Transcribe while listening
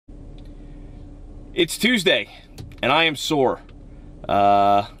It's Tuesday, and I am sore.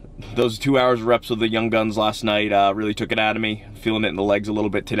 Those 2 hours of reps with the young guns last night really took it out of me. Feeling it in the legs a little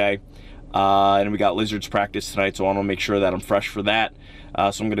bit today. And we got lizards practice tonight, so I want to make sure that I'm fresh for that.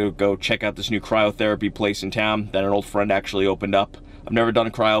 So I'm going to go check out this new cryotherapy place in town that an old friend actually opened up. I've never done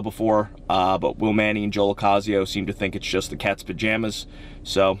a cryo before, but Will Manny and Joel Ocasio seem to think it's just the cat's pajamas.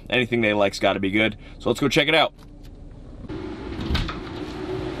 So anything they like's got to be good. So let's go check it out.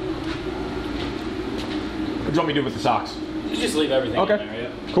 What do you want me to do with the socks? You just leave everything in there,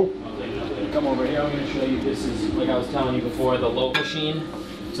 yeah. Cool. I'll clean it up later. Come over here, I'm going to show you, this is, like I was telling you before, the low machine.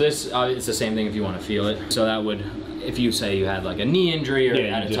 So this, it's the same thing if you want to feel it. So that would, if you say you had like a knee injury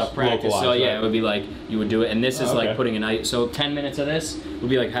or had a tough practice, so yeah, it would be like, you would do it. And this is like putting an ice, so 10 minutes of this would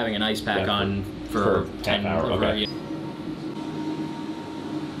be like having an ice pack on for 10 hours. Okay.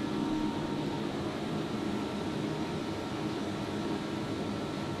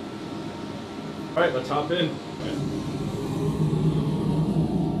 All right, let's hop in.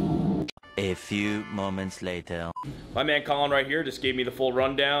 A few moments later. My man Colin right here just gave me the full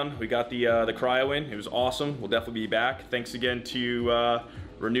rundown. We got the cryo in. It was awesome. We'll definitely be back. Thanks again to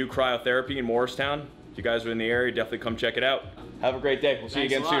Renew Cryotherapy in Morristown. If you guys are in the area, definitely come check it out. Have a great day. We'll see you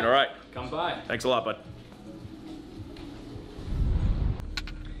again soon. All right. Come by. Thanks a lot, bud.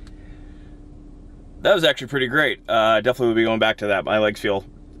 That was actually pretty great. Definitely will be going back to that. My legs feel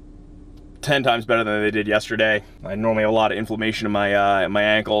 10 times better than they did yesterday. I normally have a lot of inflammation in my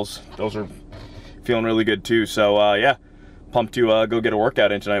ankles. Those are feeling really good too. So yeah, pumped to go get a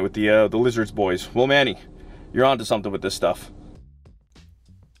workout in tonight with the Lizards boys. Will Manny, you're onto something with this stuff.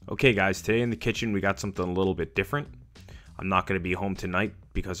 Okay guys, today in the kitchen we got something a little bit different. I'm not going to be home tonight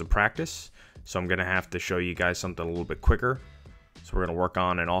because of practice, so I'm going to have to show you guys something a little bit quicker. So we're going to work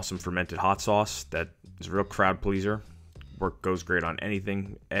on an awesome fermented hot sauce that is a real crowd pleaser. Goes great on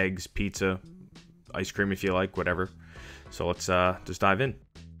anything, eggs, pizza, ice cream if you like, whatever. So let's just dive in.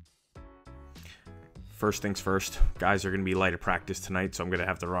 First things first, guys are going to be light at practice tonight, so I'm going to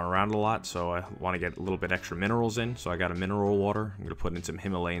have to run around a lot, so I want to get a little bit extra minerals in. So I got a mineral water. I'm going to put in some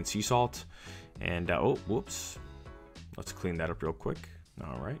Himalayan sea salt, and oh, whoops, let's clean that up real quick.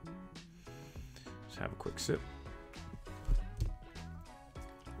 All right, let's have a quick sip.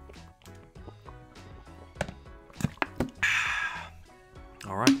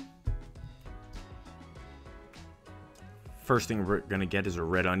 All right. First thing we're gonna get is a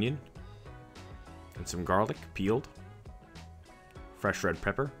red onion and some garlic peeled, fresh red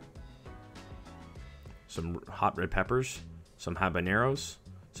pepper, some hot red peppers, some habaneros,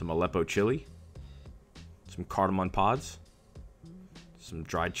 some Aleppo chili, some cardamom pods, some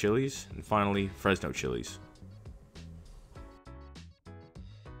dried chilies, and finally Fresno chilies.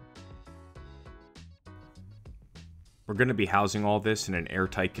 We're going to be housing all this in an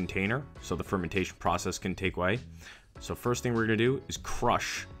airtight container so the fermentation process can take way. So first thing we're going to do is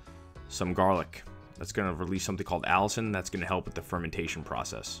crush some garlic. That's going to release something called allicin. That's going to help with the fermentation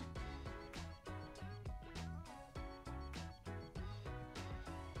process.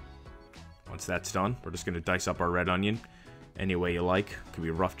 Once that's done, we're just going to dice up our red onion any way you like. It could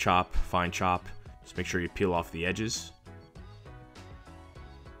be rough chop, fine chop. Just make sure you peel off the edges.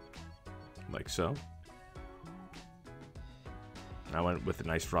 Like so. I went with a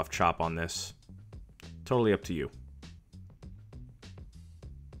nice rough chop on this. Totally up to you.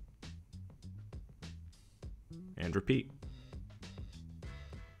 And repeat.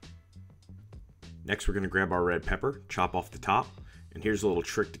 Next we're going to grab our red pepper, chop off the top. And here's a little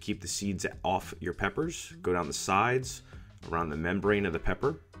trick to keep the seeds off your peppers. Go down the sides, around the membrane of the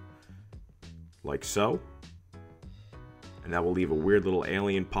pepper. Like so. And that will leave a weird little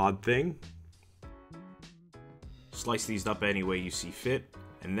alien pod thing. Slice these up any way you see fit,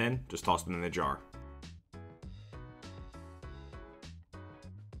 and then just toss them in the jar.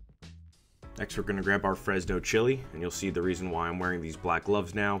 Next we're going to grab our Fresno chili, and you'll see the reason why I'm wearing these black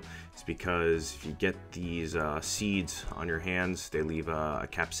gloves now is because if you get these seeds on your hands, they leave a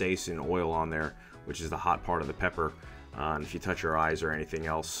capsaicin oil on there, which is the hot part of the pepper. And if you touch your eyes or anything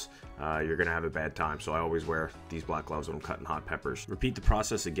else, you're going to have a bad time. So I always wear these black gloves when I'm cutting hot peppers. Repeat the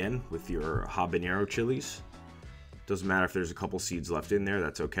process again with your habanero chilies. Doesn't matter if there's a couple seeds left in there,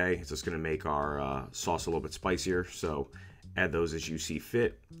 that's okay. It's just going to make our sauce a little bit spicier, so add those as you see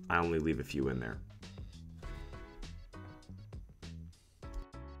fit. I only leave a few in there.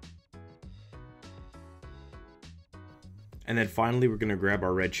 And then finally we're going to grab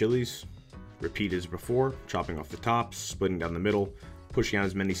our red chilies. Repeat as before, chopping off the tops, splitting down the middle, pushing out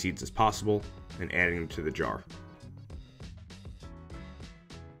as many seeds as possible, and adding them to the jar.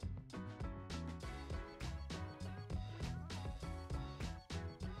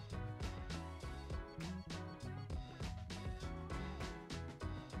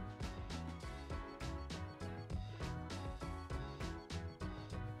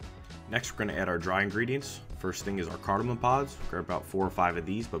 Next, we're going to add our dry ingredients. First thing is our cardamom pods. Grab about 4 or 5 of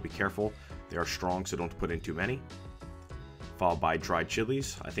these, but be careful. They are strong, so don't put in too many. Followed by dried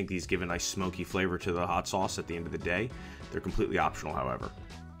chilies. I think these give a nice smoky flavor to the hot sauce at the end of the day. They're completely optional, however.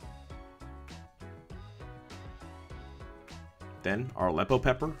 Then our Aleppo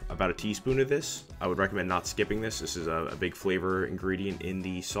pepper, about a teaspoon of this. I would recommend not skipping this. This is a big flavor ingredient in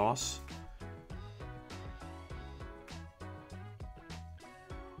the sauce.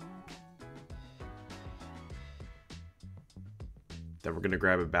 Then we're going to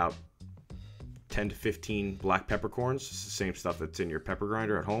grab about 10 to 15 black peppercorns. It's the same stuff that's in your pepper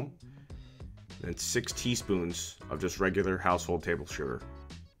grinder at home. And 6 teaspoons of just regular household table sugar.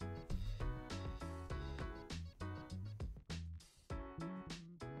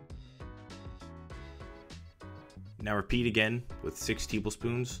 Now repeat again with 6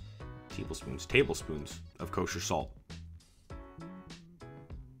 tablespoons of kosher salt.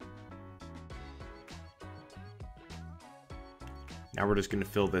 Now we're just going to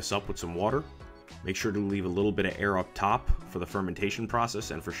fill this up with some water. Make sure to leave a little bit of air up top for the fermentation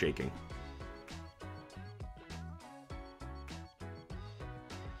process and for shaking.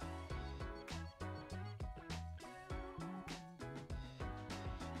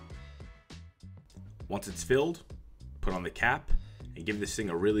 Once it's filled, put on the cap and give this thing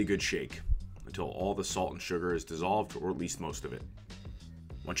a really good shake until all the salt and sugar is dissolved, or at least most of it.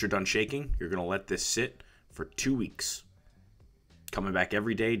 Once you're done shaking, you're going to let this sit for 2 weeks. Coming back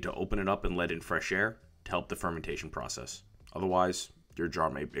every day to open it up and let in fresh air to help the fermentation process. Otherwise, your jar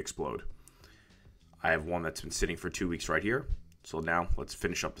may explode. I have one that's been sitting for 2 weeks right here. So now let's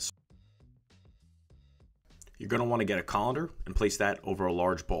finish up this. You're going to want to get a colander and place that over a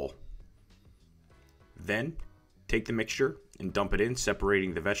large bowl. Then take the mixture and dump it in,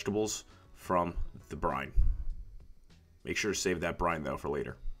 separating the vegetables from the brine. Make sure to save that brine though for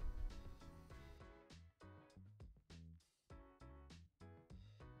later.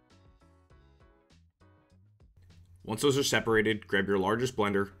 Once those are separated, grab your largest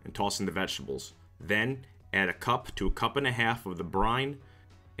blender and toss in the vegetables. Then add a cup to a cup and a half of the brine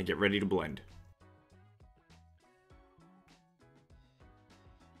and get ready to blend.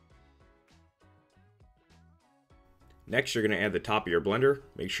 Next, you're going to add the top of your blender.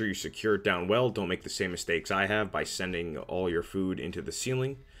 Make sure you secure it down well. Don't make the same mistakes I have by sending all your food into the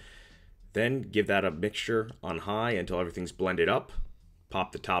ceiling. Then give that a mixture on high until everything's blended up.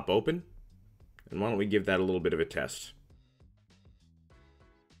 Pop the top open. And why don't we give that a little bit of a test?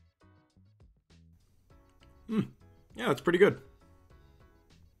 Yeah, that's pretty good.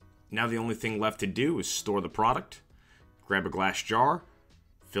 Now the only thing left to do is store the product. Grab a glass jar,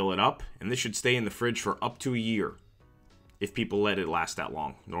 fill it up, and this should stay in the fridge for up to a year if people let it last that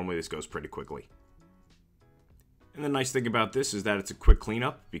long. Normally this goes pretty quickly. And the nice thing about this is that it's a quick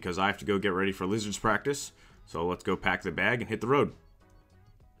cleanup because I have to go get ready for Lizards practice. So let's go pack the bag and hit the road.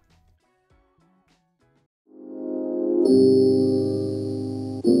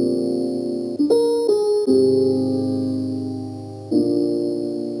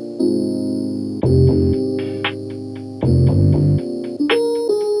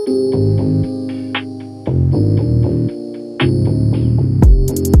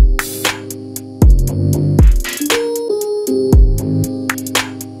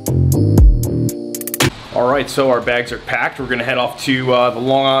 Alright, so our bags are packed. We're going to head off to the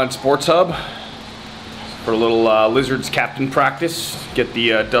Long Island Sports Hub for a little Lizards captain practice. Get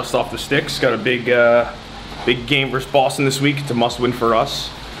the dust off the sticks. Got a big game versus Boston this week. It's a must win for us.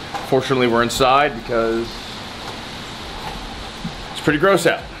 Fortunately, we're inside because it's pretty gross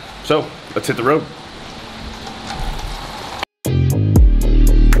out. So, let's hit the road.